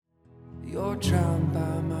You're drowned by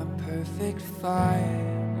my perfect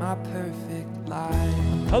fire, my perfect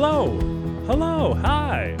life. Hello,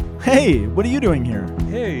 hi. Hey, what are you doing here?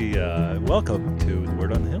 Hey, welcome to The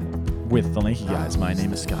Word on the Hill. With the Lanky Guys, my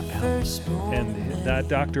name is Scott Powell. And that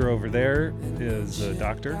doctor over there is a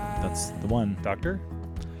doctor. That's the one. Doctor.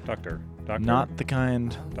 Not the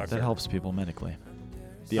kind Doctor. that helps people medically.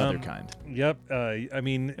 The other kind. Yep. I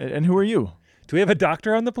mean, And who are you? do we have a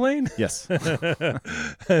doctor on the plane? Yes.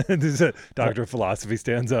 There's a doctor of philosophy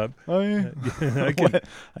stands up. I I can,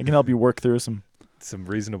 can help you work through some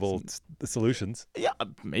reasonable solutions. Yeah,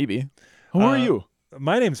 maybe. Who are you?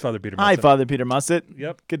 My name's Father Peter Hi, Musset. Father Peter Musset.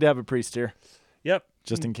 Yep. Good to have a priest here, Yep.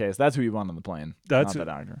 just in case. That's who you want on the plane. That's not the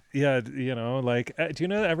doctor. Yeah, like, do you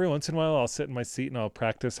know that every once in a while I'll sit in my seat and I'll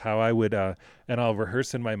practice how I would, and I'll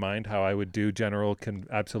rehearse in my mind how I would do general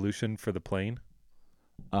absolution for the plane?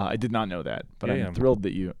 I did not know that, but Yeah, I'm thrilled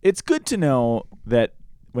that you. It's good to know that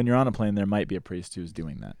when you're on a plane, there might be a priest who's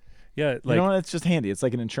doing that. Yeah, like, You know, it's just handy. It's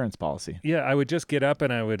like an insurance policy. yeah, I would just get up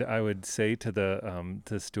and I would say to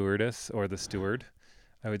the stewardess or the steward,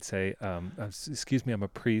 I would say, excuse me, I'm a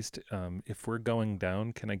priest. If we're going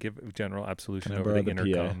down, can I give general absolution Can I over the borrow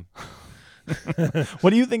the intercom? What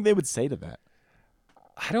do you think they would say to that?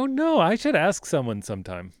 I don't know. I should ask someone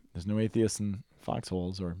sometime. There's no atheists in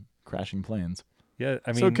foxholes or crashing planes. Yeah,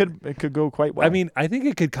 I mean, So it could go quite well. I mean, I think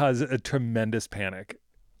it could cause a tremendous panic.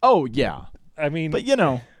 Oh yeah, I mean, but you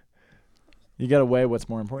know, you got to weigh what's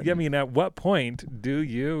more important. yeah, I mean, at what point do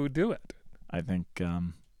you do it? I think.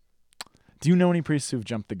 Do you know any priests who've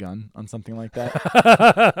jumped the gun on something like that?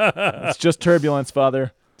 It's just turbulence,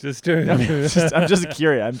 Father. Just I mean, I'm just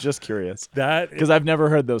curious. I'm just curious that because I've never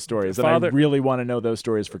heard those stories, and I Father- really want to know those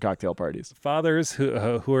stories for cocktail parties. fathers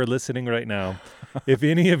who are listening right now, if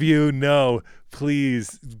any of you know,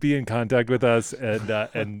 please be in contact with us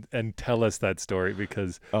and tell us that story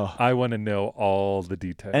because Oh. I want to know all the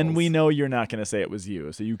details. And we know you're not going to say it was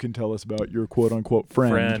you, so you can tell us about your quote unquote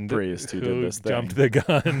friend priest who did this thing. jumped the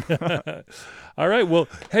gun. All right. Well,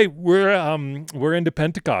 hey, we're into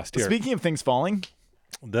Pentecost here. Speaking of things falling,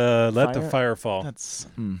 Let the fire fall. that's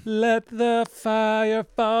Let the fire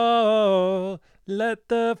fall. Let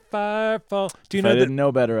the fire fall. Do you if know I that didn't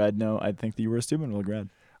know better, I'd think that you were a stupid little grad.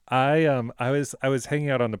 I was hanging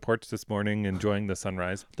out on the porch this morning enjoying the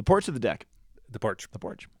sunrise. The porch or the deck? The porch. The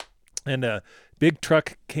porch. And a big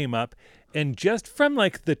truck came up, and just from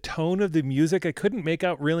like the tone of the music, I couldn't make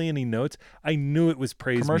out really any notes. I knew it was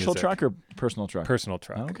praise Commercial music. truck or personal truck? Personal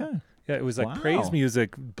truck. Okay. Yeah, it was like Wow. praise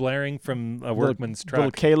music blaring from a workman's Little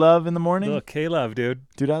truck. K-Love in the morning? Little K-Love, dude.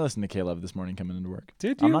 Dude, I listened to K-Love this morning coming into work.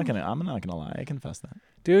 Did you? I'm not gonna lie. I confess that.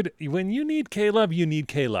 Dude, when you need K-Love, you need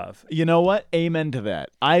K-Love. You know what? Amen to that.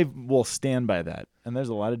 I will stand by that. And there's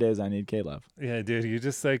a lot of days I need K-Love. Yeah, dude, you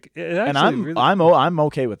just like it And actually I'm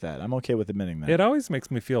okay with that. I'm okay with admitting that. it always makes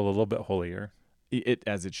me feel a little bit holier. It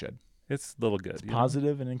as it should. It's a little good. you know?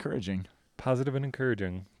 Positive and encouraging. Positive and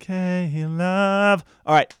encouraging. K-Love.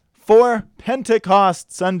 All right. For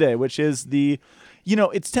Pentecost Sunday, which is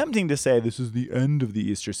it's tempting to say this is the end of the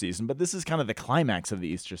Easter season, but this is kind of the climax of the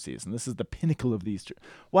Easter season. This is the pinnacle of the Easter.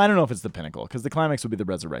 Well, I don't know if it's the pinnacle because the climax would be the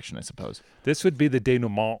resurrection, I suppose. This would be the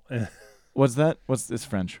denouement. What's that? It's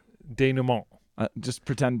French? Denouement. Just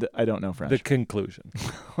pretend I don't know French. The conclusion.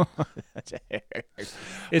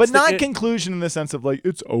 But not conclusion in the sense of like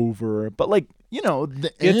it's over, but like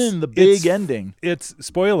the end, the big ending. It's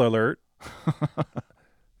spoiler alert.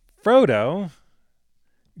 Frodo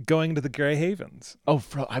going to the Grey Havens. Oh,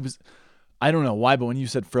 I don't know why, but when you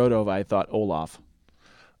said Frodo, I thought Olaf.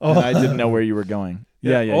 And I didn't know where you were going.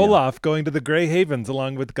 Yeah. Olaf going to the Grey Havens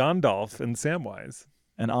along with Gandalf and Samwise.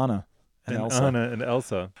 And Anna. And Elsa. Anna and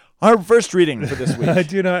Elsa. Our first reading for this week.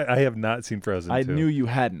 I have not seen Frozen I 2. knew you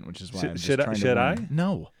hadn't, which is why I'm just should I- trying to should learn. I?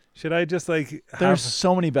 No. Should I just like There's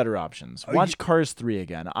so many better options. Watch Cars 3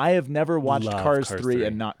 again. I have never watched Love Cars Cars 3 3.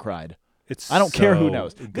 and not cried. It's I don't care who so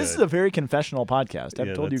knows. good. This is a very confessional podcast. I've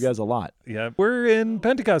Yeah, told you that's- guys a lot. Yeah, we're in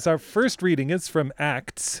Pentecost. Our first reading is from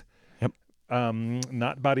Acts. Yep.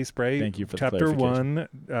 Not Body Spray. Thank you for the chapter clarification.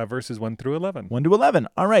 1, verses 1 through 11. 1 to 11.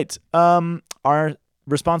 All right. Our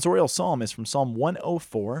responsorial psalm is from Psalm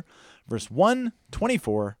 104, verse 1,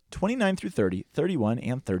 24, 29 through 30, 31,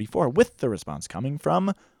 and 34, with the response coming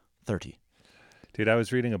from 30. Dude, I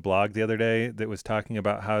was reading a blog the other day that was talking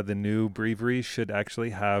about how the new breviary should actually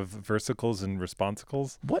have versicles and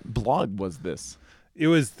responsicles. What blog was this? It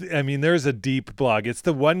was, there's a deep blog. It's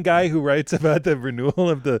the one guy who writes about the renewal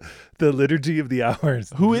of the liturgy of the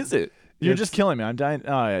hours. Who is it? You're It's- just killing me. I'm dying.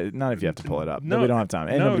 Not if you have to pull it up. No, we don't have time.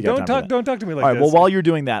 Ain't No, nobody got don't time for talk. that. Don't talk to me like All right. this. Well, while you're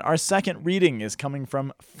doing that, our second reading is coming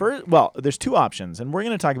from there's two options, and we're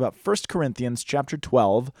going to talk about 1 Corinthians chapter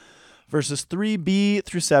 12, verses 3b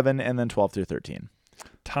through 7, and then 12 through 13.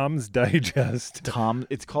 Tom's Digest.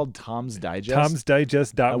 It's called Tom's Digest.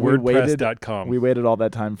 Tom'sDigest.wordpress.com. We waited all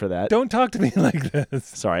that time for that. Don't talk to me like this.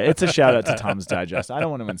 Sorry, it's a shout out to Tom's Digest. I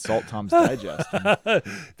don't want to insult Tom's Digest.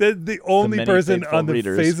 The only many person faithful on the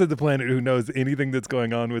readers. face of the planet who knows anything that's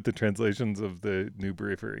going on with the translations of the New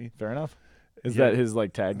Breviary. Fair enough. Is Yeah. that his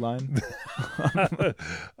tagline?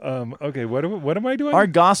 Okay, what am I doing? Our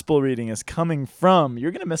gospel reading is coming from.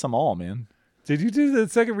 You're gonna miss them all, man. Did you do the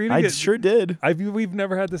second reading? I sure did. We've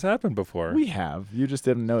never had this happen before. We have. You just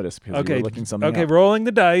didn't notice because you were looking something Okay, up. rolling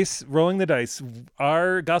the dice.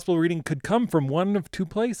 Our gospel reading could come from one of two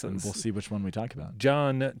places. We'll see which one we talk about.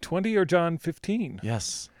 John 20 or John 15.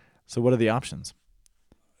 Yes. So what are the options?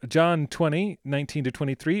 John 20, 19 to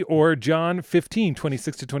 23, or John 15,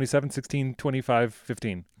 26 to 27, 16, 25,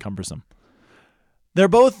 15. Cumbersome. They're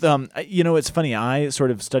both. It's funny. I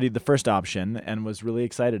sort of studied the first option and was really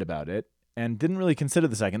excited about it, and didn't really consider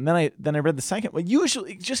the second. Then I read the second. Well,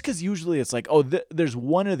 usually it's like, there's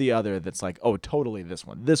one or the other that's like, oh, totally this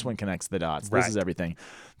one. This one connects the dots. Right. This is everything.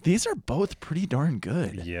 These are both pretty darn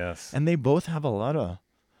good. Yes. And they both have a lot of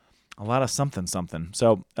something.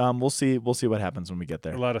 So we'll see what happens when we get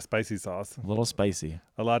there. A lot of spicy sauce. A little spicy.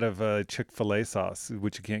 A lot of Chick-fil-A sauce,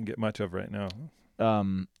 which you can't get much of right now.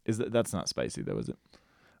 That's not spicy though, is it?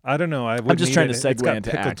 I don't know. I'm just trying to segue it's got into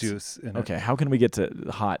pickle Acts. juice in Okay, how can we get to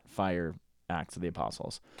hot fire Acts of the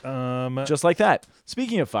Apostles? it. Just like that.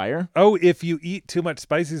 Speaking of fire. Oh, if you eat too much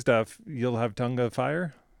spicy stuff, you'll have tongue of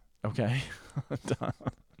fire? Okay.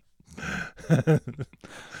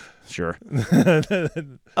 Sure.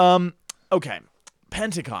 Okay.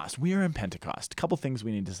 Pentecost. We are in Pentecost. A couple things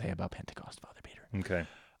we need to say about Pentecost, Father Peter. Okay.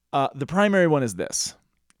 The primary one is this.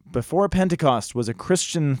 Before Pentecost was a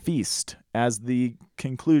Christian feast, as the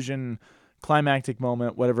conclusion, climactic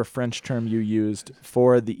moment, whatever French term you used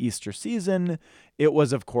for the Easter season, it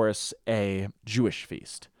was, of course, a Jewish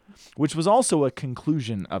feast, which was also a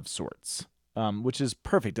conclusion of sorts, which is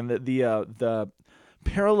perfect. And the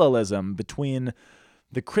parallelism between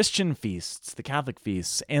the Christian feasts, the Catholic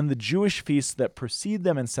feasts, and the Jewish feasts that precede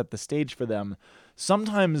them and set the stage for them,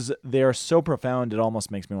 sometimes they are so profound it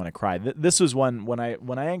almost makes me want to cry. This was one when I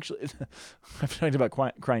actually I've talked about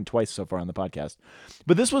crying twice so far on the podcast,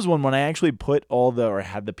 but this was one when I actually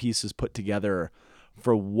had the pieces put together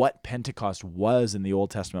for what Pentecost was in the Old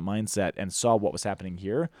Testament mindset and saw what was happening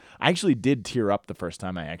here. I actually did tear up the first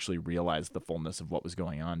time I actually realized the fullness of what was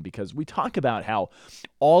going on, because we talk about how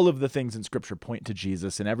all of the things in Scripture point to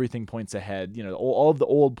Jesus and everything points ahead. You know, all of the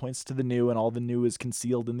old points to the new and all the new is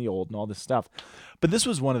concealed in the old and all this stuff. But this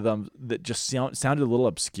was one of them that just sounded a little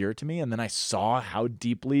obscure to me. And then I saw how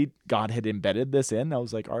deeply God had embedded this in. I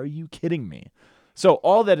was like, are you kidding me? So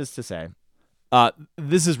all that is to say,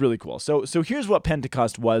 this is really cool. So here's what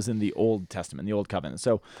Pentecost was in the Old Testament, the Old Covenant.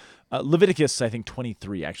 So Leviticus, I think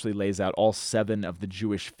 23, actually lays out all 7 of the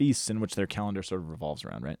Jewish feasts in which their calendar sort of revolves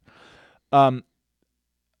around, right?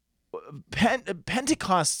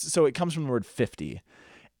 Pentecost, so it comes from the word 50.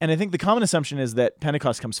 And I think the common assumption is that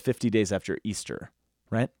Pentecost comes 50 days after Easter,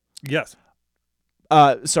 right? Yes.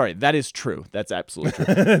 Sorry, that is true. That's absolutely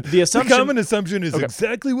true. The common assumption is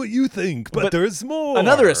exactly what you think, but there's more.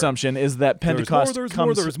 Another assumption is that Pentecost there's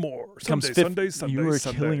comes more. Comes Sunday. You are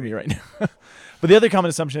killing me right now. But the other common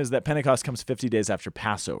assumption is that Pentecost comes 50 days after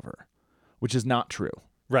Passover, which is not true.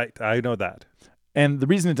 Right, I know that. And the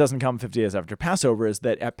reason it doesn't come 50 days after Passover is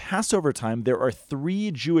that at Passover time, there are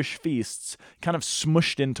 3 Jewish feasts kind of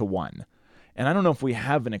smushed into one. And I don't know if we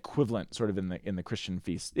have an equivalent sort of in the Christian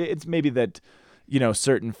feast. It's maybe that, you know,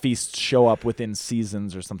 certain feasts show up within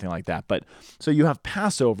seasons or something like that. But so you have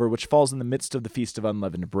Passover, which falls in the midst of the Feast of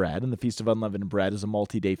Unleavened Bread. And the Feast of Unleavened Bread is a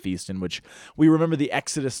multi-day feast in which we remember the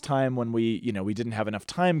Exodus time when we didn't have enough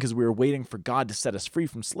time because we were waiting for God to set us free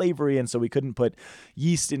from slavery. And so we couldn't put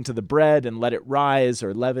yeast into the bread and let it rise,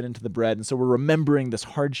 or leaven into the bread. And so we're remembering this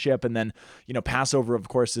hardship. And then, you know, Passover, of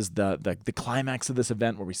course, is the climax of this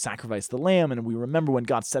event where we sacrifice the lamb and we remember when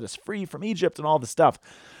God set us free from Egypt and all this stuff.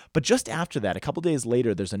 But just after that, a couple days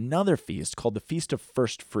later, there's another feast called the Feast of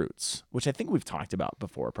First Fruits, which I think we've talked about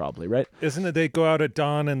before, probably, right? Isn't it they go out at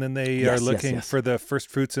dawn and then they are looking yes. for the first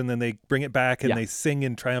fruits and then they bring it back and they sing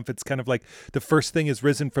in triumph? It's kind of like the first thing is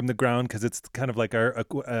risen from the ground because it's kind of like our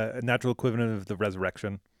natural equivalent of the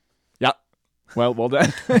resurrection. Yeah. Well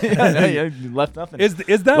done. You left nothing. Is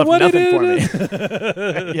that left what it nothing is?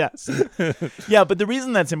 For me. Yes. Yeah, but the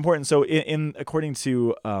reason that's important, so in according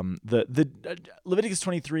to the Leviticus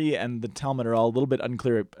 23 and the Talmud are all a little bit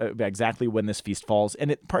unclear about exactly when this feast falls, and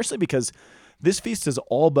it partially because This feast has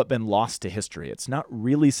all but been lost to history. It's not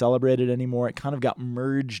really celebrated anymore. It kind of got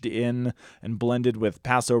merged in and blended with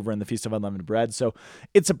Passover and the Feast of Unleavened Bread. So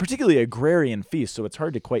it's a particularly agrarian feast, so it's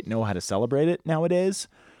hard to quite know how to celebrate it nowadays.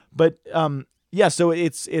 But so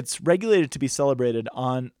it's regulated to be celebrated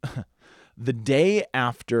on the day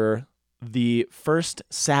after the first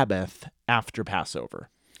Sabbath after Passover.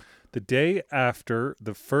 The day after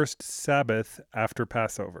the first Sabbath after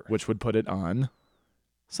Passover. Which would put it on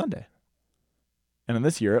Sunday. And in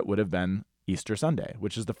this year, it would have been Easter Sunday,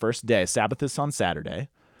 which is the first day. Sabbath is on Saturday.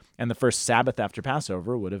 And the first Sabbath after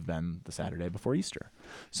Passover would have been the Saturday before Easter.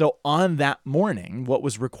 So on that morning, what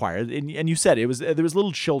was required, and you said there was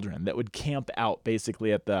little children that would camp out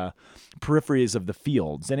basically at the peripheries of the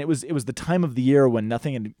fields. And it was the time of the year when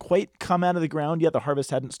nothing had quite come out of the ground yet. The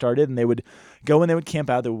harvest hadn't started. And they would go and they would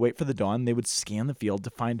camp out. They would wait for the dawn. They would scan the field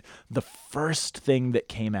to find the first thing that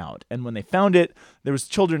came out. And when they found it, there was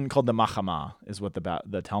children called the Machama, is what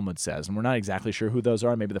the Talmud says. And we're not exactly sure who those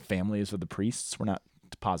are. Maybe the families of the priests. We're not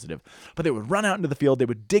positive, but they would run out into the field. They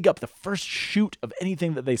would dig up the first shoot of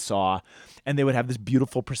anything that they saw, and they would have this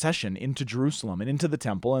beautiful procession into Jerusalem and into the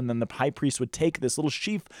temple. And then the high priest would take this little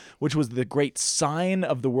sheaf, which was the great sign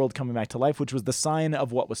of the world coming back to life, which was the sign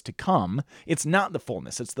of what was to come. It's not the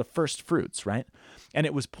fullness; it's the first fruits, right? And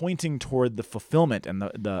it was pointing toward the fulfillment and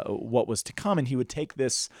the what was to come. And he would take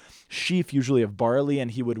this sheaf, usually of barley,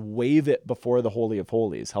 and he would wave it before the Holy of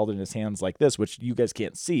Holies, held in his hands like this, which you guys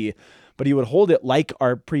can't see, but he would hold it like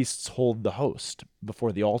our priests hold the host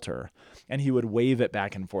before the altar, and he would wave it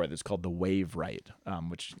back and forth. It's called the wave rite,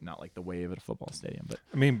 which not like the wave at a football stadium, but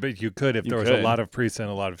I mean, but you could if there was a lot of priests and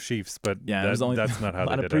a lot of sheaves, but yeah, that's not how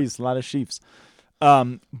they did it. A lot of priests, a lot of sheaves.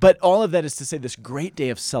 But all of that is to say this great day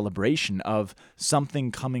of celebration of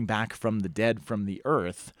something coming back from the dead, from the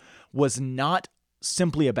earth, was not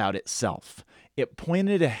simply about itself. It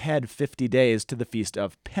pointed ahead 50 days to the Feast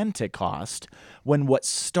of Pentecost, when what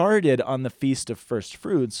started on the Feast of First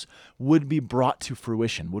Fruits would be brought to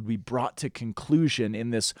fruition, would be brought to conclusion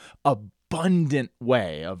in this abundant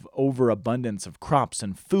way of overabundance of crops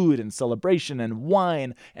and food and celebration and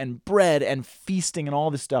wine and bread and feasting and all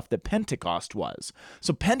this stuff that Pentecost was.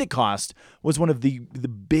 So Pentecost was one of the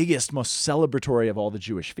biggest, most celebratory of all the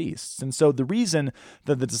Jewish feasts. And so the reason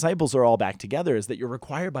that the disciples are all back together is that you're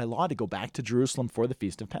required by law to go back to Jerusalem for the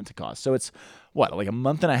Feast of Pentecost. So it's like a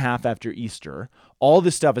month and a half after Easter. All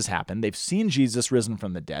this stuff has happened. They've seen Jesus risen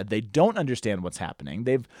from the dead. They don't understand what's happening.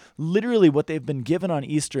 They've literally, what they've been given on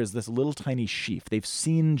Easter is this little tiny sheaf. They've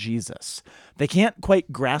seen Jesus. They can't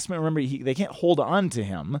quite grasp it. Remember, they can't hold on to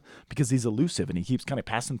him because he's elusive and he keeps kind of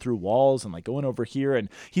passing through walls and like going over here. And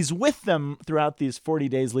he's with them throughout these 40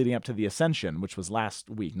 days leading up to the Ascension, which was last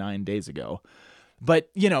week, 9 days ago.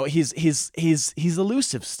 But, he's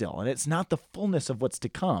elusive still, and it's not the fullness of what's to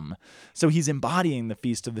come. So he's embodying the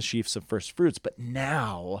Feast of the Sheaves of First Fruits. But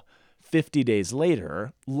now, 50 days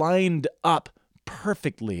later, lined up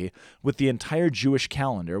perfectly with the entire Jewish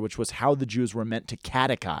calendar, which was how the Jews were meant to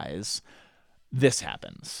catechize, this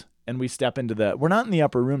happens. And we step into we're not in the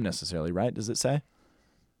upper room necessarily, right? Does it say?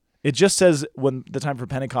 It just says when the time for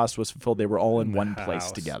Pentecost was fulfilled, they were all in one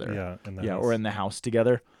place together. Yeah, or in the house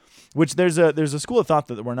together. Which there's a school of thought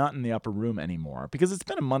that we're not in the upper room anymore because it's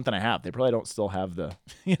been a month and a half. They probably don't still have they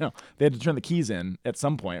had to turn the keys in at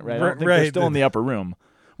some point, right? I don't think they're still in the upper room.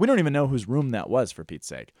 We don't even know whose room that was, for Pete's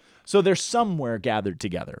sake. So they're somewhere gathered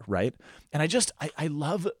together, right? And I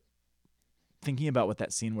love thinking about what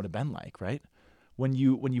that scene would have been like, right? When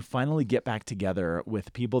you finally get back together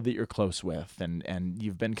with people that you're close with and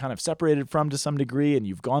you've been kind of separated from to some degree and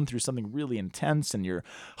you've gone through something really intense and you're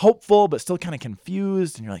hopeful but still kind of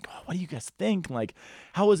confused and you're like, oh, what do you guys think? Like,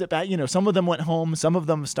 how was it back? Some of them went home, some of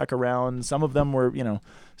them stuck around, some of them were,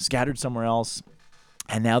 scattered somewhere else.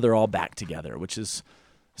 And now they're all back together, which is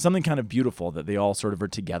something kind of beautiful that they all sort of are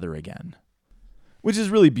together again, which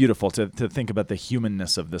is really beautiful to think about the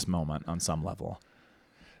humanness of this moment on some level.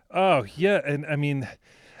 Oh, yeah. And I mean,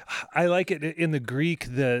 I like it in the Greek,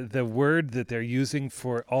 the word that they're using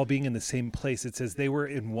for all being in the same place. It says they were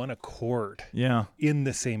in one accord. Yeah. In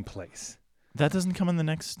the same place. That doesn't come in the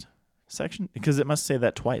next section because it must say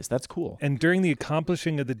that twice. That's cool. And during the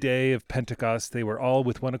accomplishing of the day of Pentecost, they were all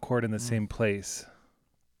with one accord in the same place.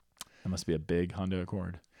 That must be a big Honda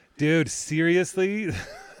Accord. Dude, seriously?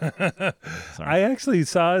 I actually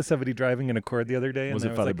saw somebody driving an Accord the other day. Was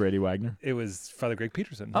it Father Brady Wagner? It was Father Greg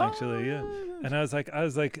Peterson, actually, yeah. And I was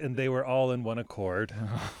like, and they were all in one accord.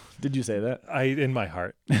 Did you say that? In my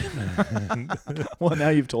heart. Well, now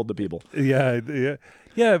you've told the people. Yeah.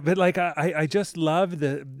 But like, I just love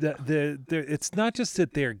the it's not just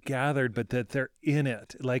that they're gathered, but that they're in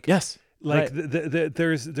it. Like, yes. Like Right.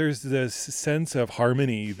 there's this sense of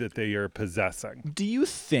harmony that they are possessing. Do you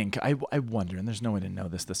think, I wonder, and there's no way to know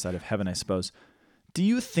this side of heaven, I suppose. Do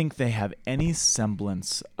you think they have any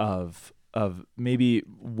semblance of maybe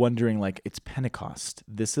wondering, like, it's Pentecost.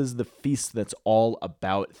 This is the feast that's all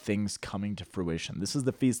about things coming to fruition. This is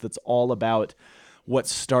the feast that's all about what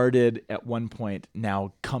started at one point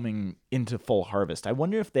now coming into full harvest. I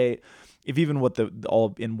wonder if even what the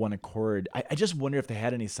all in one accord, I just wonder if they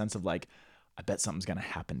had any sense of, like, I bet something's going to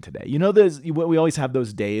happen today. You know, we always have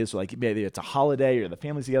those days, like maybe it's a holiday or the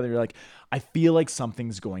family's together. You're like, I feel like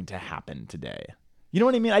something's going to happen today. You know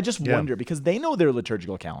what I mean? I just wonder, because they know their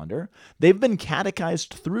liturgical calendar. They've been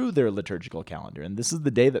catechized through their liturgical calendar, and this is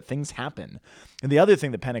the day that things happen. And the other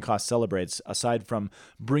thing that Pentecost celebrates, aside from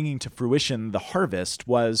bringing to fruition the harvest,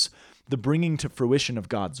 was the bringing to fruition of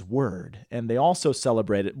God's word. And they also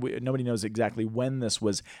celebrate it. Nobody knows exactly when this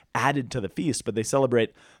was added to the feast, but they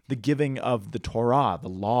celebrate the giving of the Torah, the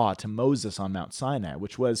law, to Moses on Mount Sinai,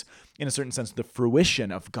 which was, in a certain sense, the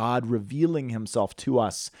fruition of God revealing himself to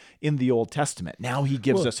us in the Old Testament. Now he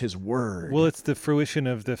gives us his word. Well, it's the fruition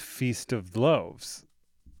of the Feast of Loaves.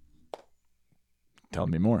 Tell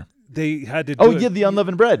me more. They had to do the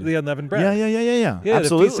unleavened bread. The unleavened bread. Yeah. Yeah,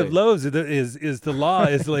 Absolutely. the Feast of Loaves is the law.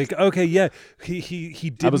 Is like, okay, yeah, he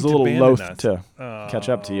didn't I was a little abandon loath us. to catch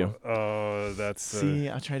up to you. Oh, that's See,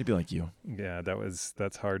 I try to be like you. yeah,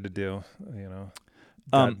 that's hard to do. You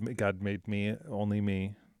know, God made me only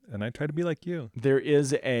me, and I try to be like you. There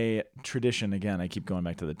is a tradition, again, I keep going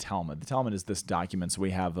back to the Talmud. The Talmud is this document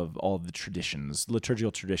we have of all of the traditions,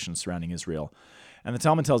 liturgical traditions surrounding Israel. And the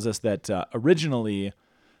Talmud tells us that originally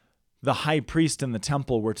the high priest in the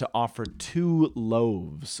temple were to offer 2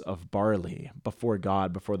 loaves of barley before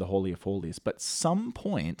God, before the Holy of Holies. But some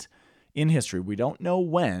point in history, we don't know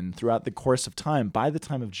when, throughout the course of time, by the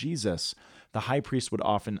time of Jesus, the high priest would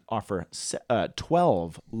often offer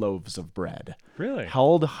 12 loaves of bread. Really?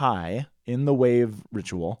 Held high in the wave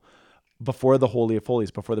ritual before the Holy of Holies,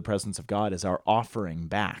 before the presence of God, as our offering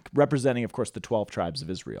back, representing, of course, the 12 tribes of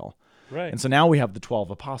Israel. Right. And so now we have the 12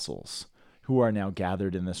 apostles who are now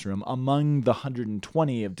gathered in this room among the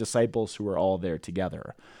 120 of disciples who are all there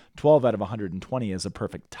together. 12 out of 120 is a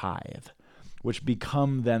perfect tithe, which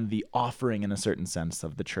become then the offering, in a certain sense,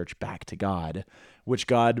 of the church back to God, which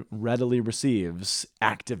God readily receives,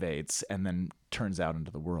 activates, and then turns out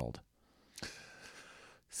into the world.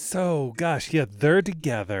 So, gosh, yeah, they're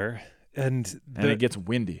together, and it gets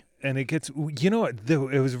windy. And it gets, you know,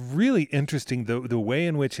 it was really interesting the way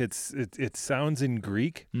in which it sounds in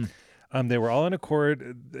Greek. They were all in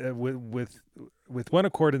accord with one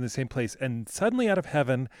accord in the same place, and suddenly out of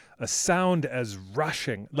heaven, a sound as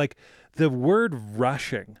rushing. Like the word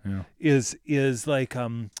 "rushing" is like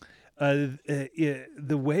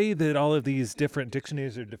the way that all of these different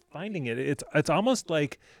dictionaries are defining it. It's almost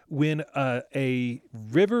like when a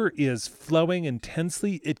river is flowing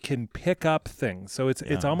intensely, it can pick up things. So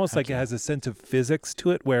it's almost like it has a sense of physics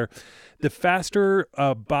to it, where the faster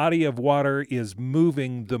a body of water is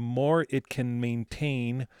moving, the more it can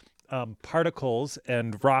maintain particles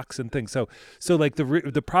and rocks and things. So like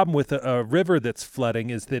the problem with a river that's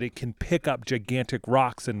flooding is that it can pick up gigantic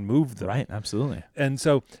rocks and move them. Right, absolutely. And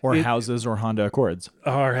so houses or Honda Accords.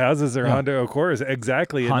 Our houses are Honda Accords,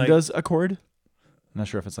 exactly. Honda's Accord? I'm not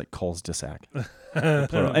sure if it's like Cole's Dissac.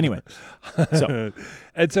 Plural. Anyway, so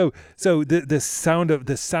and so the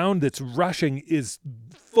sound that's rushing is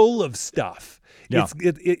full of stuff. Yeah.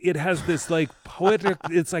 It has this like poetic.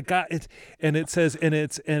 It's like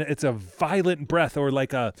it's a violent breath, or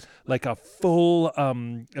like a full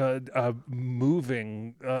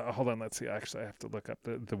moving. Hold on, let's see. Actually, I have to look up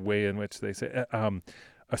the way in which they say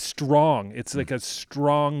a strong. It's like a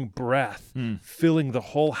strong breath filling the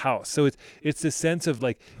whole house. So it's the sense of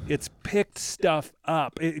like it's picked stuff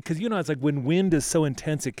up, because it's like when wind is so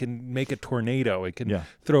intense it can make a tornado. It can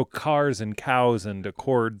throw cars and cows and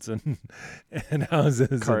accords and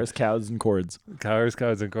houses. Cars, cows, and cords. Cars,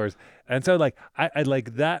 cows, and cords. And so like I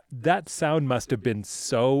like that sound must have been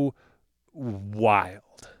so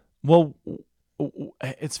wild. Well,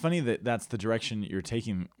 it's funny that that's the direction you're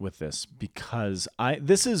taking with this, because I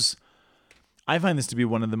find this to be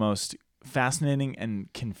one of the most fascinating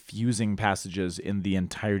and confusing passages in the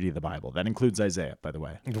entirety of the Bible. That includes Isaiah, by the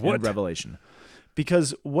way, and Revelation.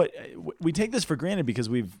 Because we take this for granted because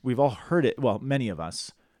we've all heard it. Well, many of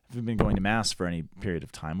us, if we've been going to Mass for any period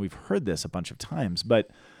of time, we've heard this a bunch of times. But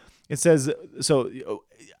it says, so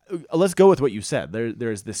let's go with what you said.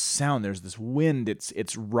 There's this sound, there's this wind,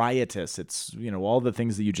 it's riotous, it's all the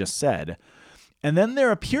things that you just said. And then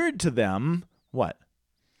there appeared to them what?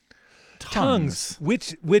 tongues,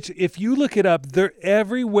 which if you look it up, they're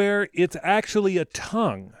everywhere. It's actually a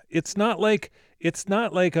tongue. It's not like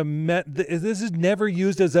this is never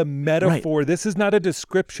used as a metaphor. Right. This is not a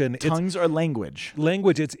description. Tongues are language.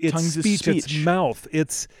 Language. It's Tongues is speech. It's speech. mouth.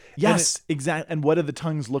 It's Yes, exactly. And what do the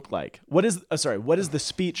tongues look like? What does the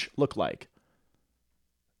speech look like?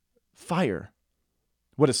 Fire.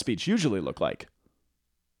 What does speech usually look like?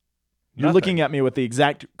 You're Nothing. looking at me with the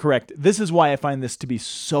exact correct. This is why I find this to be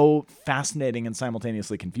so fascinating and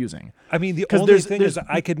simultaneously confusing. I mean, the Because only there's thing is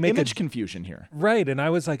I could make image confusion here. right, and I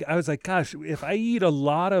was like, gosh, if I eat a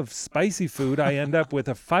lot of spicy food, I end up with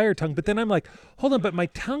a fire tongue. But then I'm like, hold on, but my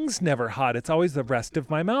tongue's never hot. It's always the rest of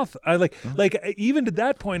my mouth. I like even to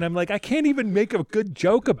that point, I'm like, I can't even make a good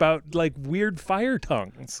joke about like weird fire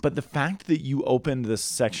tongues. But the fact that you opened this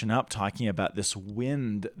section up talking about this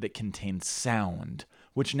wind that contains sound,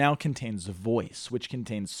 which now contains voice, which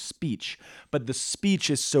contains speech, but the speech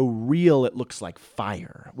is so real it looks like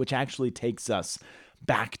fire, which actually takes us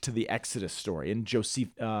back to the Exodus story and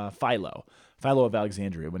Philo of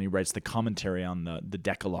Alexandria, when he writes the commentary on the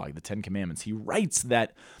Decalogue, the Ten Commandments. He writes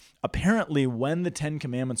that apparently when the Ten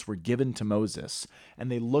Commandments were given to Moses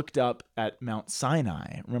and they looked up at Mount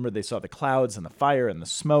Sinai, remember they saw the clouds and the fire and the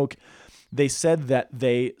smoke, they said that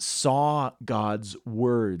they saw God's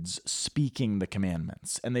words speaking the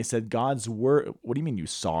commandments. And they said God's word, what do you mean you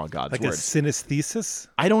saw God's Like words? a synesthesis?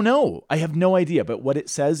 I don't know. I have no idea. But what it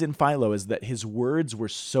says in Philo is that his words were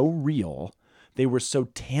so real, they were so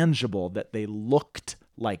tangible that they looked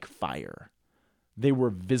like fire. They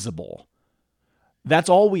were visible. That's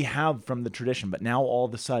all we have from the tradition. But now all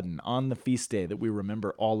of a sudden, on the feast day that we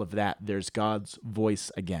remember all of that, there's God's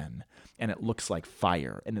voice again. And it looks like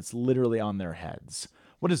fire. And it's literally on their heads.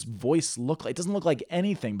 What does voice look like? It doesn't look like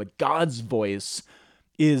anything, but God's voice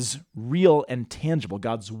is real and tangible.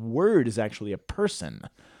 God's word is actually a person.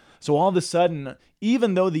 So all of a sudden,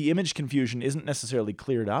 even though the image confusion isn't necessarily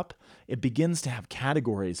cleared up, it begins to have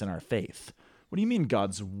categories in our faith. What do you mean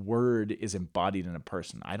God's word is embodied in a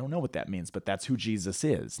person? I don't know what that means, but that's who Jesus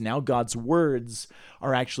is. Now God's words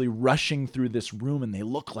are actually rushing through this room and they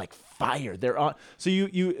look like fire. They're on. So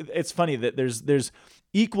it's funny that there's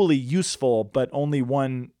equally useful but only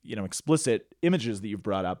one, explicit images that you've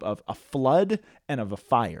brought up of a flood and of a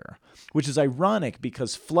fire, which is ironic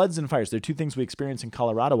because floods and fires, they're two things we experience in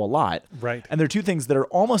Colorado a lot. Right. And they're two things that are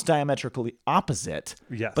almost diametrically opposite,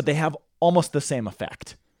 Yes. but they have almost the same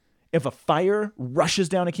effect. If a fire rushes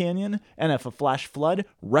down a canyon and if a flash flood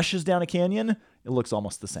rushes down a canyon, it looks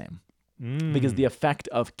almost the same. Because the effect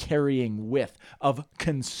of carrying with, of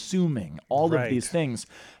consuming all of these things,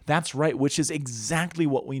 that's right, which is exactly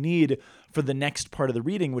what we need for the next part of the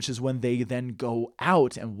reading, which is when they then go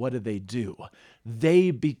out and what do?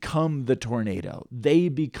 They become the tornado. They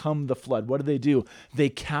become the flood. What do? They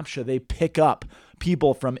capture, they pick up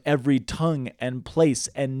people from every tongue and place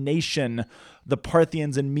and nation, the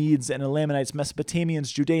Parthians and Medes and Elamites,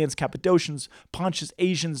 Mesopotamians, Judeans, Cappadocians, Pontus,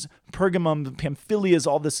 Asians, Pergamum, the Pamphylias,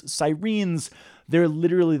 all this Cyrenes. They're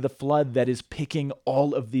literally the flood that is picking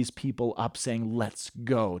all of these people up saying, let's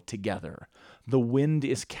go together. The wind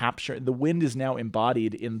is captured. The wind is now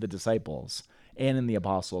embodied in the disciples and in the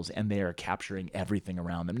apostles, and they are capturing everything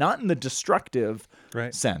around them. Not in the destructive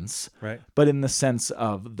sense, but in the sense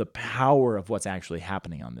of the power of what's actually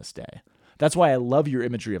happening on this day. That's why I love your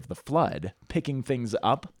imagery of the flood, picking things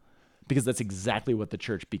up, because that's exactly what the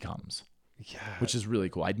church becomes. Yeah. Which is really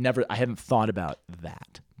cool. I hadn't thought about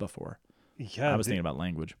that before. Yeah. I was thinking about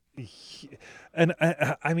language. And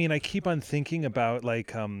I mean, I keep on thinking about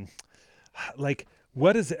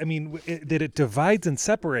what is it? I mean, that it divides and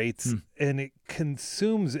separates and it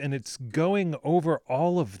consumes and it's going over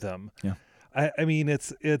all of them. Yeah. I mean,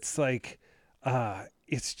 it's like,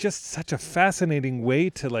 it's just such a fascinating way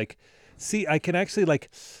to see, I can actually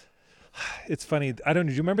it's funny. I don't know.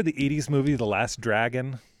 Do you remember the 80s movie, The Last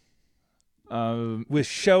Dragon? With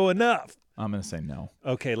Show Enough. I'm going to say no.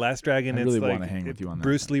 Okay. Last Dragon. I really want to hang with you on that.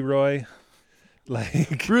 Bruce Leroy.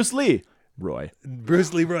 Bruce Lee.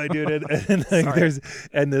 Bruce Leroy, dude, and there's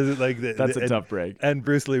that's a tough break. And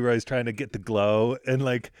Bruce Leroy's trying to get the glow,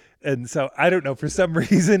 and so I don't know, for some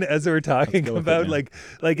reason, as we're talking about,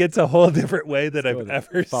 it's a whole different way that I've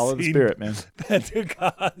ever follow seen the spirit, man.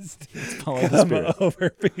 Pentecost Follow the come spirit over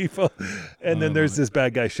people, and then there's this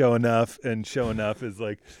bad guy Show Enough, and Show Enough is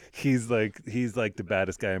he's the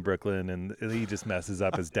baddest guy in Brooklyn, and he just messes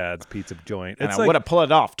up his dad's pizza joint. And I would have pulled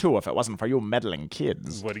it off too if it wasn't for you meddling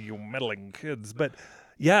kids. What are you meddling kids? But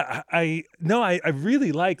yeah, I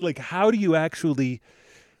really like how do you actually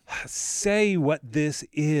say what this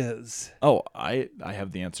is? Oh, I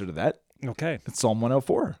have the answer to that. Okay. It's Psalm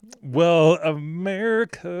 104. Well,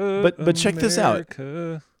 America. But check this out.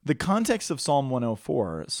 America. The context of Psalm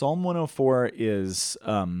 104. Psalm 104 is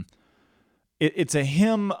it's a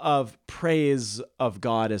hymn of praise of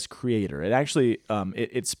God as creator. It actually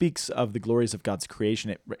it speaks of the glories of God's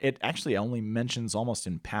creation. It actually only mentions almost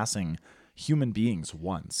in passing human beings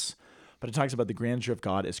once. But it talks about the grandeur of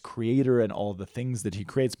God as creator and all the things that he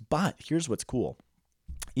creates. But here's what's cool.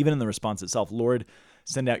 Even in the response itself, Lord,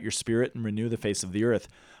 send out your spirit and renew the face of the earth.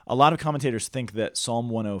 A lot of commentators think that Psalm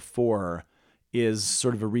 104 is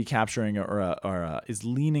sort of a recapturing or is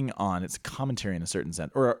leaning on, it's a commentary in a certain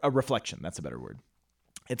sense, or a reflection, that's a better word.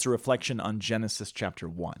 It's a reflection on Genesis chapter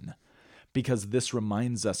 1. Because this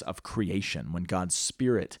reminds us of creation, when God's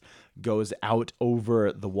Spirit goes out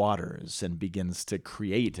over the waters and begins to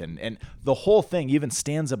create. And the whole thing, even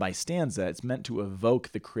stanza by stanza, it's meant to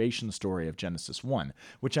evoke the creation story of Genesis 1,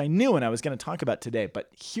 which I knew and I was going to talk about today.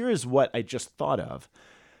 But here's what I just thought of.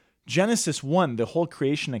 Genesis 1, the whole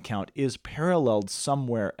creation account, is paralleled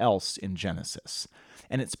somewhere else in Genesis.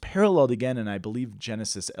 And it's paralleled again in, I believe,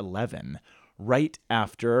 Genesis 11, right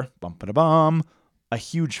after, a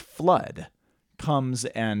huge flood comes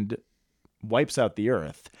and wipes out the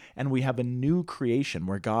earth, and we have a new creation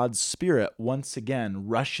where God's Spirit once again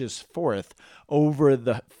rushes forth over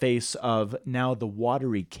the face of now the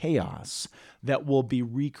watery chaos that will be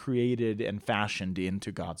recreated and fashioned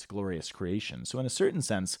into God's glorious creation. So in a certain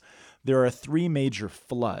sense, there are three major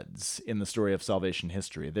floods in the story of salvation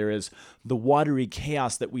history. There is the watery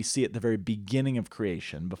chaos that we see at the very beginning of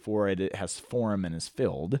creation before it has form and is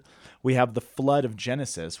filled. We have the flood of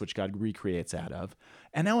Genesis, which God recreates out of.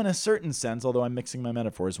 And now in a certain sense, although I'm mixing my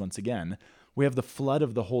metaphors once again, we have the flood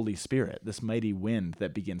of the Holy Spirit, this mighty wind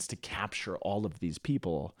that begins to capture all of these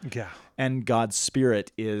people. Yeah. And God's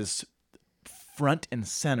Spirit is front and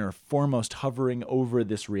center, foremost, hovering over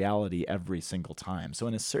this reality every single time. So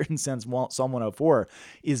in a certain sense, Psalm 104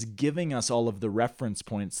 is giving us all of the reference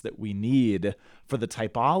points that we need for the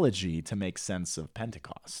typology to make sense of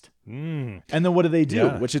Pentecost. And then what do they do?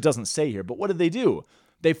 Yeah. Which it doesn't say here, but what do they do?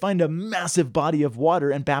 They find a massive body of water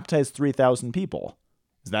and baptize 3,000 people.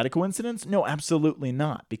 Is that a coincidence? No, absolutely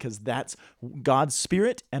not, because that's God's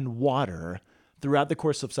Spirit and water throughout the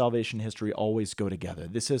course of salvation history always go together.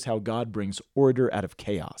 This is how God brings order out of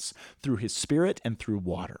chaos, through his Spirit and through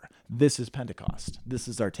water. This is Pentecost. This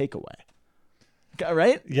is our takeaway.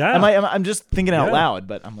 Right? Yeah. I'm just thinking out Yeah. loud,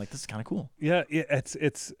 but I'm like, this is kind of cool. Yeah,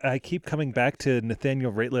 it's. I keep coming back to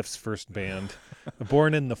Nathaniel Rateliff's first band,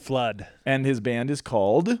 Born in the Flood. And his band is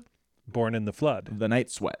called Born in the Flood. The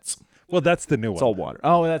Night Sweats. Well, that's the new It's one. all water.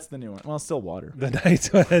 Oh, that's the new one. Well, it's still water. The Night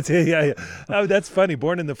Sweats. Yeah. Oh, that's funny.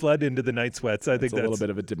 Born in the Flood into the Night Sweats. I think It's a little bit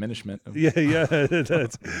of a diminishment. Of, Yeah.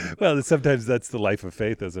 Well, sometimes that's the life of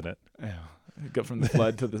faith, isn't it? yeah. Go from the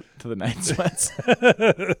flood to the night sweats.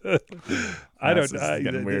 I don't. This is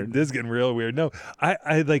getting weird. This is getting real weird. No,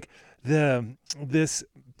 I like this.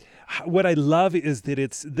 What I love is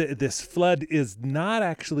that this flood is not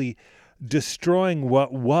actually destroying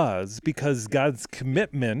what was, because God's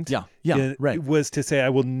commitment right. was to say, I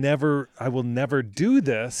will never do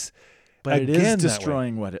this. But it again is that way.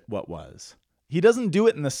 destroying what was. He doesn't do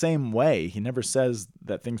it in the same way. He never says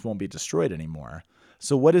that things won't be destroyed anymore.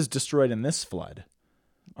 So what is destroyed in this flood?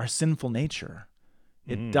 Our sinful nature.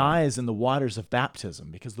 It dies in the waters of baptism,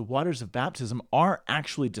 because the waters of baptism are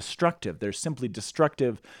actually destructive. They're simply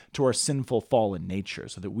destructive to our sinful fallen nature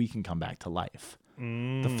so that we can come back to life.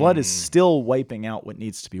 The flood is still wiping out what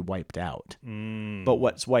needs to be wiped out. But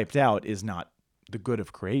what's wiped out is not the good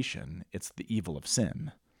of creation. It's the evil of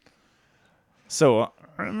sin. So,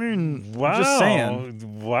 I mean, Wow. just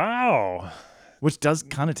saying. Wow. Which does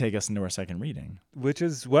kind of take us into our second reading. Which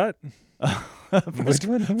is what? Which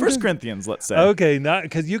one? 1 Corinthians, let's say. Okay, not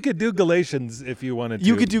because you could do Galatians if you wanted to.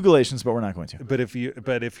 You could do Galatians, but we're not going to. But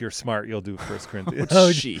if you're smart, you'll do 1 Corinthians. Oh,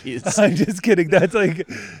 jeez. I'm just kidding. That's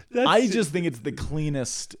I just think it's the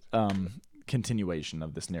cleanest continuation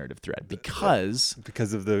of this narrative thread, because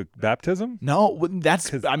of the baptism. no, that's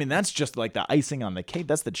just like the icing on the cake.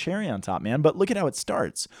 That's the cherry on top, man. But look at how it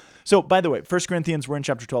starts. So, by the way, 1 Corinthians, we're in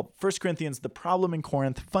chapter 12. 1 Corinthians, the problem in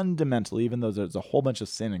Corinth, fundamentally, even though there's a whole bunch of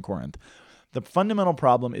sin in Corinth, the fundamental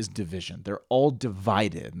problem is division. They're all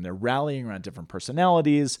divided, and they're rallying around different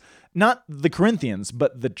personalities. Not the Corinthians,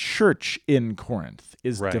 but the church in Corinth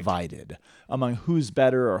is Right. divided among who's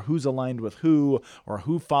better, or who's aligned with who, or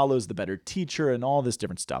who follows the better teacher, and all this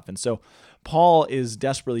different stuff. And so Paul is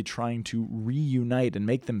desperately trying to reunite and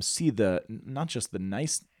make them see the not just the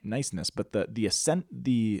niceness, but the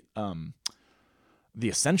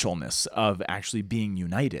essentialness of actually being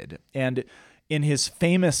united. And in his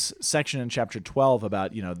famous section in chapter 12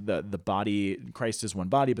 about, the body, Christ is one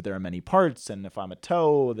body, but there are many parts. And if I'm a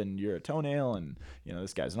toe, then you're a toenail. And,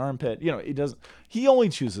 this guy's an armpit. He only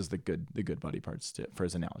chooses the good body parts for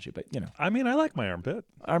his analogy. But, I mean, I like my armpit.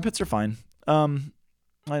 armpits are fine.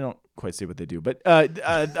 I don't quite see what they do, but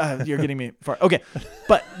you're getting me far. Okay,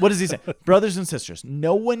 but what does he say? Brothers and sisters,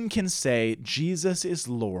 no one can say Jesus is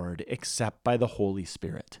Lord except by the Holy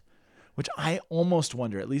Spirit, which I almost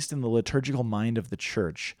wonder, at least in the liturgical mind of the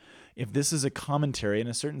church, if this is a commentary, in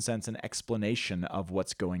a certain sense, an explanation of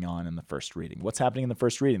what's going on in the first reading. What's happening in the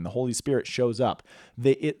first reading? The Holy Spirit shows up.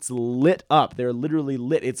 It's lit up. They're literally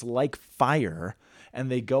lit. It's like fire,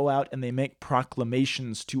 and they go out and they make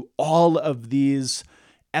proclamations to all of these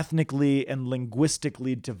ethnically and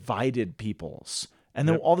linguistically divided peoples. And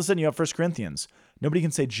then all of a sudden you have 1 Corinthians. Nobody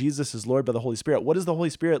can say Jesus is Lord by the Holy Spirit. What is the Holy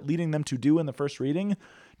Spirit leading them to do in the first reading?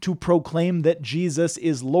 To proclaim that Jesus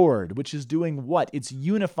is Lord, which is doing what? It's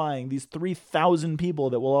unifying these 3,000 people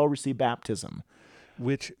that will all receive baptism.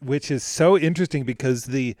 Which is so interesting because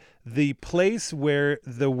the place where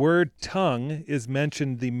the word tongue is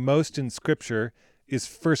mentioned the most in Scripture is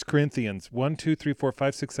 1 Corinthians 1, 2, 3, 4,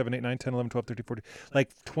 5, 6, 7, 8, 9, 10, 11, 12, 13, 14,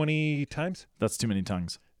 like 20 times. That's too many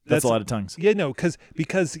tongues. That's a lot of tongues. Yeah, no,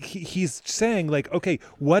 because he's saying like, okay,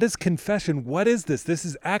 what is confession? What is this? This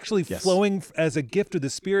is actually flowing as a gift of the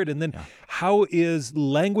Spirit. And then how is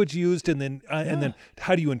language used? And then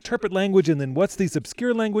how do you interpret language? And then what's these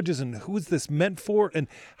obscure languages? And who is this meant for? And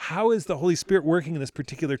how is the Holy Spirit working in this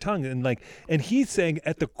particular tongue? And he's saying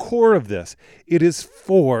at the core of this, it is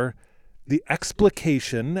for the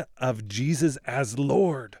explication of Jesus as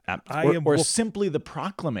Lord. Or simply the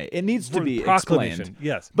proclamation. It needs to be proclamation, explained.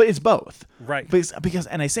 yes. But it's both. Right. Because,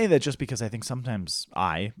 and I say that just because I think sometimes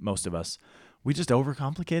most of us, we just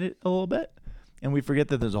overcomplicate it a little bit. And we forget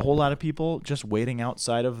that there's a whole lot of people just waiting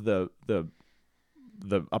outside of the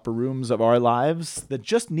upper rooms of our lives that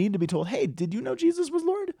just need to be told, hey, did you know Jesus was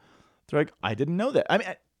Lord? They're like, I didn't know that. I mean,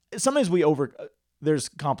 sometimes there's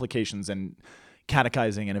complications, and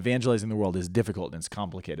catechizing and evangelizing the world is difficult and it's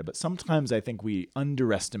complicated, but sometimes I think we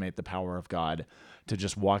underestimate the power of God to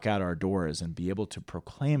just walk out our doors and be able to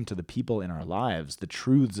proclaim to the people in our lives the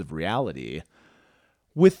truths of reality,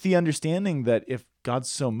 with the understanding that if God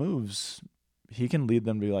so moves, he can lead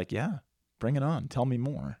them to be like, yeah, bring it on. Tell me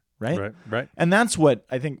more. Right. And that's what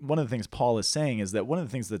I think one of the things Paul is saying is that one of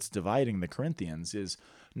the things that's dividing the Corinthians is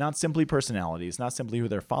not simply personalities, not simply who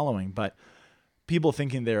they're following, but people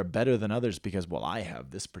thinking they're better than others because, well, I have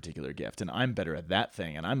this particular gift and I'm better at that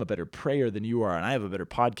thing and I'm a better prayer than you are and I have a better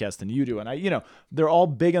podcast than you do. And they're all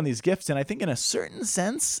big on these gifts. And I think in a certain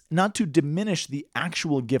sense, not to diminish the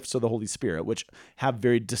actual gifts of the Holy Spirit, which have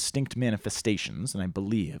very distinct manifestations, and I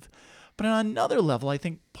believe. But on another level, I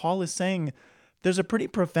think Paul is saying there's a pretty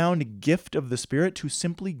profound gift of the Spirit to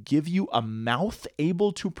simply give you a mouth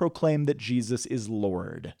able to proclaim that Jesus is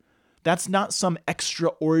Lord. That's not some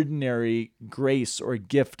extraordinary grace or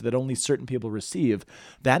gift that only certain people receive.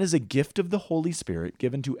 That is a gift of the Holy Spirit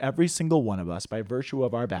given to every single one of us by virtue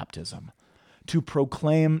of our baptism to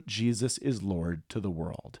proclaim Jesus is Lord to the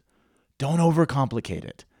world. Don't overcomplicate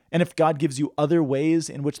it. And if God gives you other ways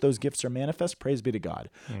in which those gifts are manifest, praise be to God.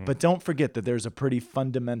 But don't forget that there's a pretty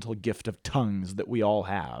fundamental gift of tongues that we all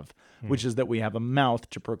have, which is that we have a mouth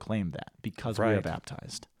to proclaim that because we are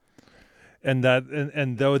baptized. And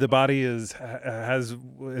though the body is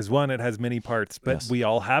one, it has many parts, but we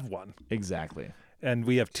all have one. Exactly. And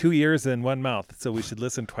we have 2 ears and one mouth, so we should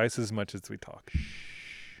listen twice as much as we talk.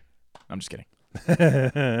 I'm just kidding.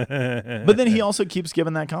 But then he also keeps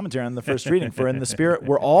giving that commentary on the first reading. For in the Spirit,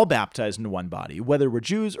 we're all baptized into one body, whether we're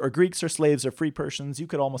Jews or Greeks or slaves or free Persians. You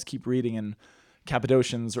could almost keep reading in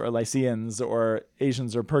Cappadocians or Lycians or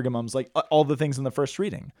Asians or Pergamums, like all the things in the first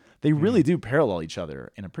reading. They really do parallel each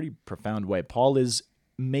other in a pretty profound way. Paul is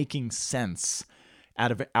making sense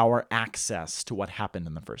out of our access to what happened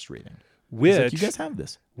in the first reading. Which, you guys have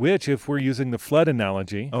this. Which, if we're using the flood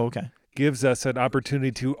analogy, gives us an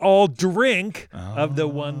opportunity to all drink of the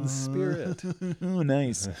one Spirit. Oh,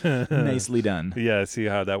 nice. Nicely done. Yeah, see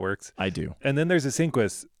how that works? I do. And then there's a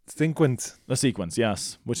sequence. A sequence,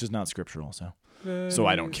 yes, which is not scriptural, so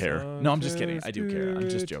I don't care. No, I'm just kidding. I do care. I'm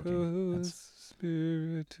just joking.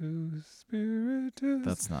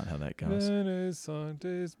 That's not how that goes.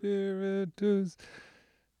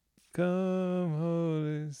 Come,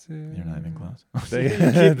 Holy Spirit. You're not even close.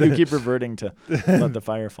 you keep reverting to let the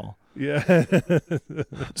fire fall. Yeah.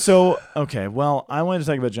 So, okay, well, I wanted to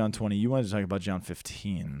talk about John 20. You wanted to talk about John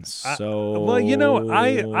 15. So,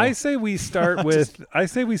 I say we start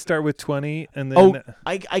with 20, and then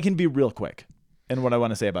I can be real quick. and what I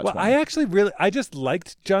want to say about Well, 20. I just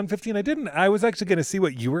liked John 15. I was actually going to see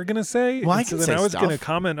what you were going to say. Well, I and can then say I was stuff. going to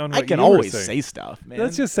comment on what I can you were always saying. say stuff, man.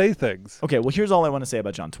 Let's just say things. Okay, well, here's all I want to say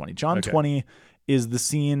about John 20. John Okay. 20 is the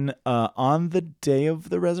scene on the day of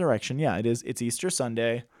the resurrection. Yeah, it is. It's Easter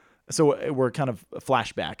Sunday. So we're kind of a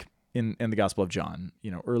flashback in the Gospel of John,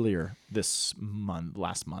 earlier this month,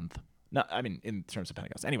 last month. No, I mean, in terms of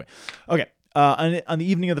Pentecost. Anyway, okay. On the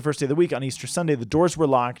evening of the first day of the week, on Easter Sunday, the doors were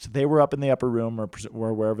locked. They were up in the upper room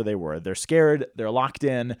or wherever they were. They're scared. They're locked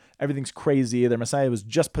in. Everything's crazy. Their Messiah was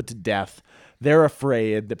just put to death. They're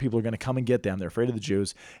afraid that people are going to come and get them. They're afraid of the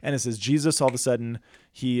Jews. And it says Jesus, all of a sudden,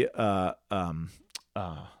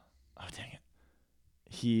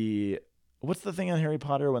 what's the thing in Harry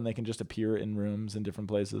Potter when they can just appear in rooms in different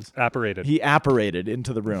places? Apparated. He apparated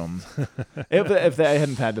into the room. if I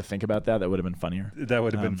hadn't had to think about that would have been funnier. That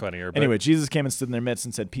would have been funnier. But Anyway, Jesus came and stood in their midst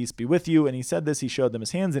and said, "Peace be with you." And he said this, he showed them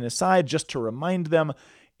his hands and his side just to remind them,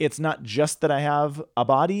 it's not just that I have a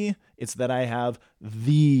body, it's that I have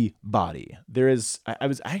the body. I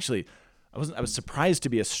was surprised to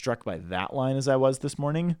be as struck by that line as I was this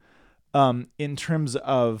morning, in terms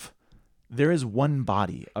of there is one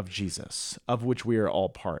body of Jesus of which we are all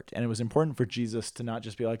part. And it was important for Jesus to not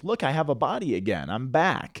just be like, look, I have a body again. I'm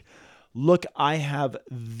back. Look, I have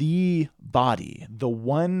the body, the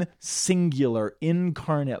one singular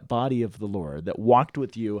incarnate body of the Lord that walked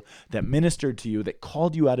with you, that ministered to you, that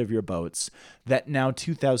called you out of your boats, that now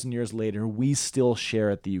 2,000 years later, we still share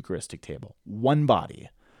at the Eucharistic table. One body,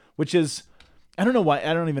 which is, I don't know why,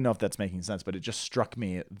 I don't even know if that's making sense, but it just struck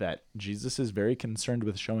me that Jesus is very concerned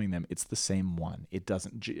with showing them it's the same one.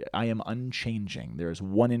 I am unchanging. There is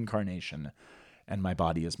one incarnation, and my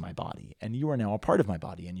body is my body. And you are now a part of my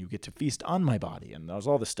body, and you get to feast on my body. And there's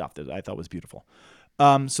all this stuff that I thought was beautiful.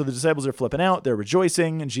 So the disciples are flipping out. They're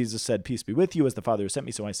rejoicing. And Jesus said, "Peace be with you. As the Father has sent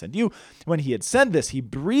me, so I send you." When he had said this, he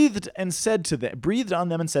breathed on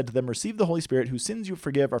them and said to them, "Receive the Holy Spirit. Whose sins you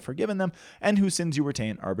forgive are forgiven them, and whose sins you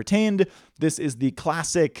retain are retained." This is the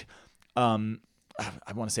classic, I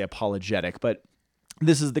want to say apologetic, but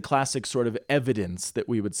this is the classic sort of evidence that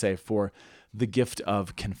we would say for the gift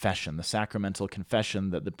of confession, the sacramental confession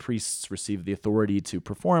that the priests receive the authority to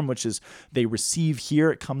perform, which is they receive here.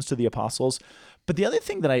 It comes to the apostles. But the other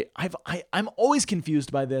thing that I'm always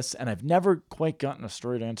confused by this, and I've never quite gotten a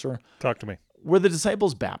straight answer. Talk to me. Were the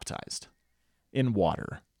disciples baptized in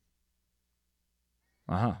water?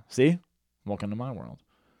 See? Welcome to my world.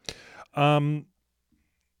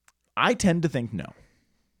 I tend to think no.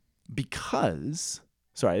 Because,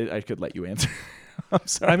 sorry, I could let you answer. I'm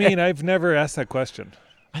sorry. I mean, I've never asked that question.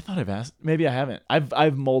 I thought I've asked. Maybe I haven't.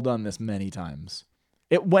 I've mulled on this many times.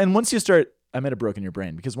 Once you start, I might have broken your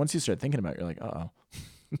brain, because once you start thinking about it, you're like, uh-oh.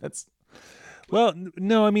 That's... Well,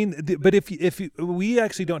 no, I mean, but if we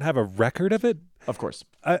actually don't have a record of it. Of course.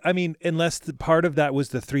 I mean, unless part of that was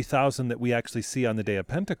the 3,000 that we actually see on the day of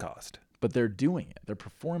Pentecost. But they're doing it. They're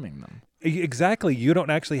performing them. Exactly. You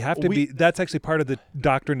don't actually have to be. That's actually part of the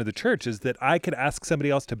doctrine of the church, is that I could ask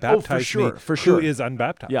somebody else to baptize me who is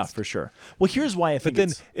unbaptized. Yeah, for sure. Well, here's why I think. But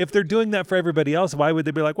then, if they're doing that for everybody else, why would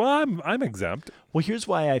they be like, "Well, I'm exempt"? Well, here's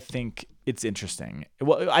why I think it's interesting.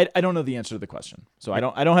 Well, I don't know the answer to the question, so I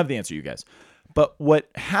don't have the answer, you guys. But what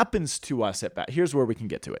happens to us here's where we can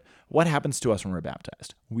get to it. What happens to us when we're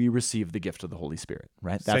baptized? We receive the gift of the Holy Spirit,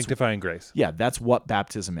 right? That's sanctifying grace. Yeah, that's what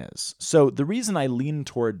baptism is. So the reason I lean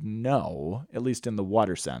toward no, at least in the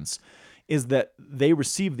water sense, is that they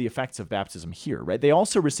receive the effects of baptism here, right? They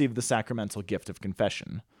also receive the sacramental gift of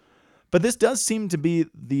confession. But this does seem to be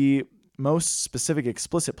the most specific,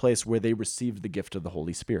 explicit place where they received the gift of the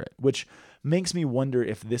Holy Spirit, which makes me wonder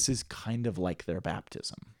if this is kind of like their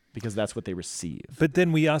baptism, because that's what they receive. But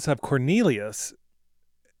then we also have Cornelius.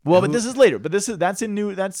 Well, but this is later. But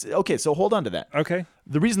that's okay. So hold on to that. Okay.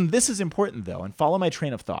 The reason this is important, though, and follow my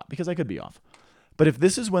train of thought, because I could be off. But if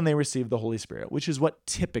this is when they receive the Holy Spirit, which is what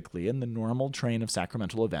typically in the normal train of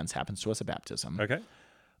sacramental events happens to us at baptism. Okay.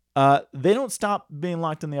 They don't stop being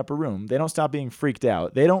locked in the upper room. They don't stop being freaked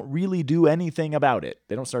out. They don't really do anything about it.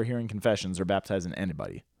 They don't start hearing confessions or baptizing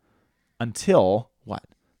anybody until what?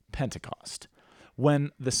 Pentecost.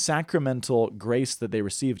 When the sacramental grace that they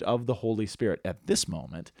received of the Holy Spirit at this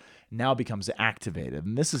moment now becomes activated.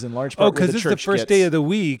 And this is in large part because this is the first day of the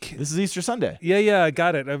week. This is Easter Sunday. Yeah, I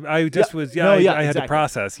got it. I just I had to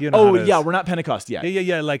process. You know. Oh, yeah, we're not Pentecost yet.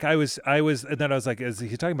 Yeah. Like I was, and then I was like, is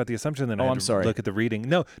he talking about the Assumption? Then I'm sorry. Look at the reading.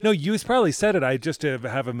 No, you probably said it. I just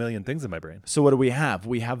have a million things in my brain. So what do we have?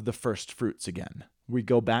 We have the first fruits again. We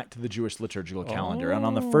go back to the Jewish liturgical calendar. And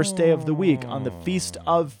on the first day of the week, on the Feast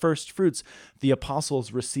of First Fruits, the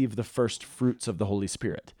apostles receive the first fruits of the Holy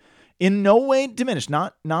Spirit. in no way diminished.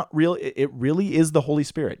 Not real. It really is the Holy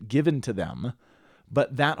Spirit given to them.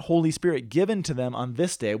 But that Holy Spirit given to them on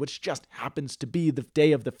this day, which just happens to be the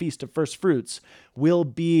day of the Feast of First Fruits, will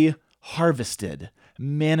be harvested,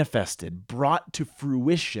 manifested, brought to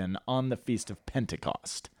fruition on the Feast of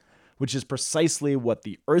Pentecost, which is precisely what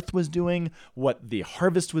the earth was doing, what the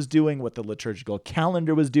harvest was doing, what the liturgical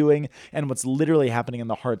calendar was doing, and what's literally happening in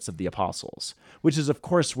the hearts of the apostles, which is, of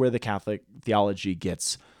course, where the Catholic theology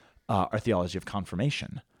gets our theology of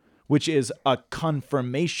confirmation, which is a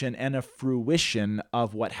confirmation and a fruition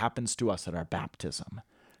of what happens to us at our baptism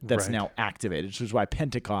that's Right. now activated, which is why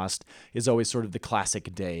Pentecost is always sort of the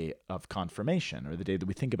classic day of confirmation, or the day that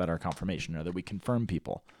we think about our confirmation, or that we confirm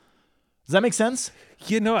people. Does that make sense?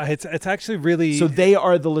 It's actually really So they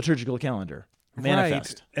are the liturgical calendar.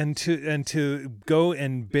 Manifest. Right. And to go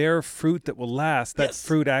and bear fruit that will last. That Yes.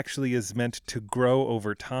 fruit actually is meant to grow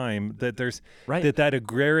over time. That there's Right. that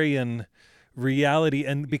agrarian reality,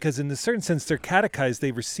 and because in a certain sense they're catechized,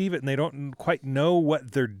 they receive it and they don't quite know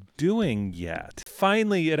what they're doing yet.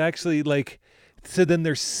 Finally, it actually so then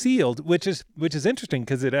they're sealed, which is interesting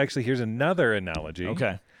because it actually, here's another analogy.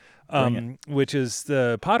 Okay. Which is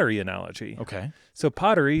the pottery analogy. Okay. So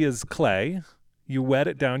pottery is clay. You wet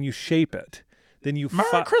it down, you shape it. Then you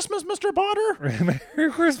Merry Christmas, Mr. Potter.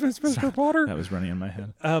 Merry Christmas, Mr. Potter. That was running in my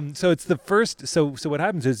head. So it's the first. So what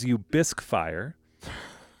happens is you bisque fire.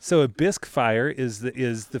 So a bisque fire is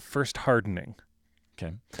the first hardening.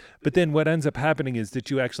 Okay. But then what ends up happening is that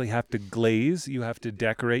you actually have to glaze. You have to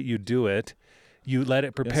decorate. You do it. You let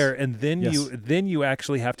it prepare, and then you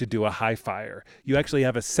actually have to do a high fire. You actually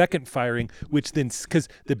have a second firing, which then, because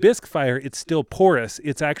the bisque fire, it's still porous.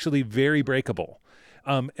 It's actually very breakable.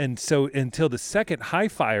 And so until the second high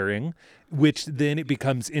firing, which then it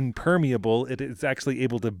becomes impermeable, it is actually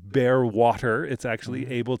able to bear water. It's actually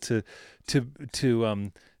able to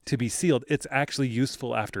be sealed. It's actually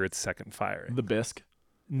useful after its second firing. The bisque.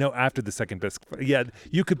 No, after the second bisque. Yeah,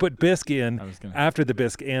 you could put bisque in I was gonna- after the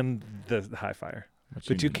bisque and the high fire.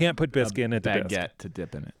 But you can't put bisque in at the bisque. baguette to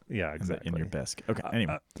dip in it. Yeah, exactly. In your bisque. Okay.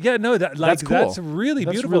 Anyway. Yeah, no, that's cool. That's really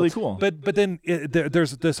That's beautiful. really cool. But then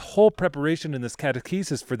there's this whole preparation in this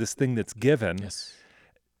catechesis for this thing that's given Yes.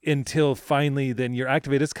 until finally then you're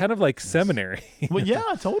activated. It's kind of like seminary. Well, yeah,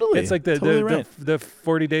 totally. It's like Totally right. the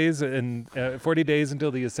 40 days and 40 days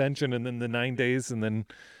until the ascension, and then the 9 days, and then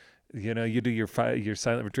you do your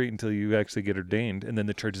silent retreat until you actually get ordained, and then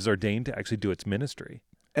the church is ordained to actually do its ministry.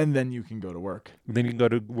 And then you can go to work. Then you can go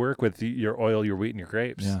to work with your oil, your wheat, and your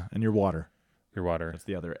grapes. Yeah, and your water. Your water. That's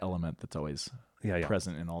the other element that's always Yeah.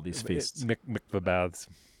 present in all these feasts. Mikvah baths.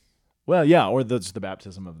 Well, yeah, or that's the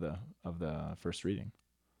baptism of the first reading.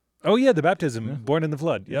 Oh yeah, the baptism, Yeah. born in the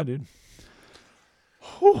flood. Yeah, dude.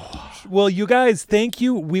 Well, you guys, thank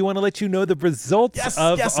you. We want to let you know the results Yes,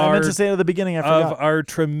 of yes. our I meant to say it at the beginning. I forgot. of our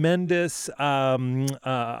tremendous live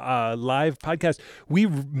podcast. We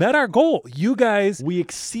met our goal. You guys, We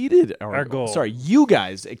exceeded our goal. Sorry, you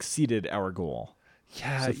guys exceeded our goal.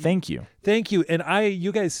 yeah, So thank you. thank you, and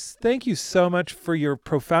you guys, thank you so much for your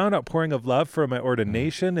profound outpouring of love for my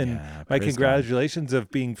ordination and Yeah, my praise congratulations of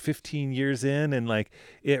being 15 years in, and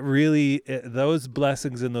it really those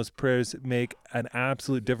blessings and those prayers make an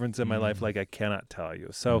absolute difference in my life, like I cannot tell you.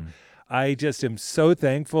 So. I just am so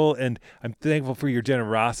thankful, and I'm thankful for your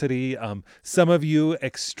generosity. Some of you,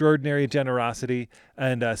 extraordinary generosity,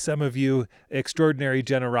 and some of you, extraordinary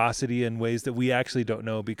generosity in ways that we actually don't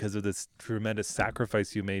know because of this tremendous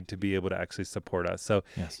sacrifice you made to be able to actually support us. So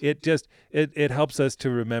Yes. it helps us to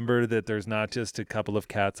remember that there's not just a couple of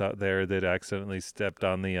cats out there that accidentally stepped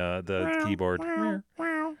on the keyboard.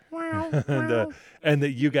 and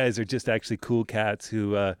that you guys are just actually cool cats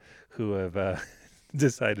who have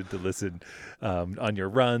decided to listen on your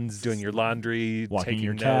runs, doing your laundry, Walking taking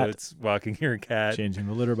your cat. notes, walking your cat, Changing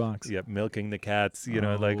the litter box. yep, milking the cats,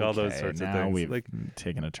 all those Okay, sorts of now things. we've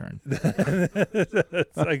taken a turn.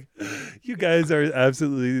 It's like you guys are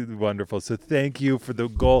absolutely wonderful. So thank you for the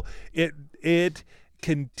goal. It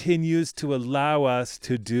continues to allow us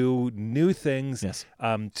to do new things, Yes.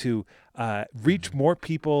 to reach more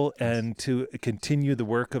people, and to continue the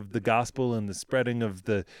work of the gospel and the spreading of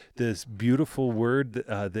this beautiful word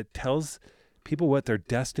that tells people what their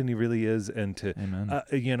destiny really is, and to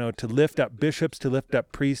Amen. to lift up bishops, to lift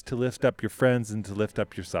up priests, to lift up your friends, and to lift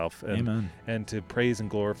up yourself, and Amen. and to praise and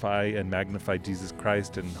glorify and magnify Jesus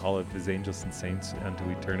Christ and all of his angels and saints unto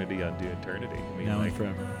eternity, unto eternity. I mean, Now and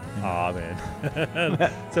forever. amen.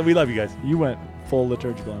 So we love you guys. You went full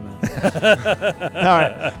liturgical on that. All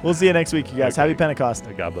right. We'll see you next week, you guys. Okay. Happy Pentecost.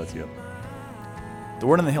 God bless you. The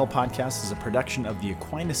Word on the Hill podcast is a production of the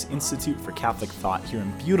Aquinas Institute for Catholic Thought here in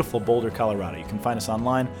beautiful Boulder, Colorado. You can find us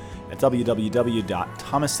online at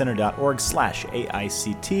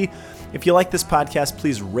www.thomascenter.org/AICT. If you like this podcast,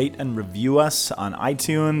 please rate and review us on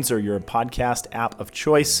iTunes or your podcast app of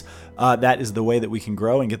choice. That is the way that we can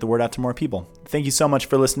grow and get the word out to more people. Thank you so much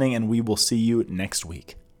for listening, and we will see you next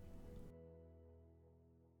week.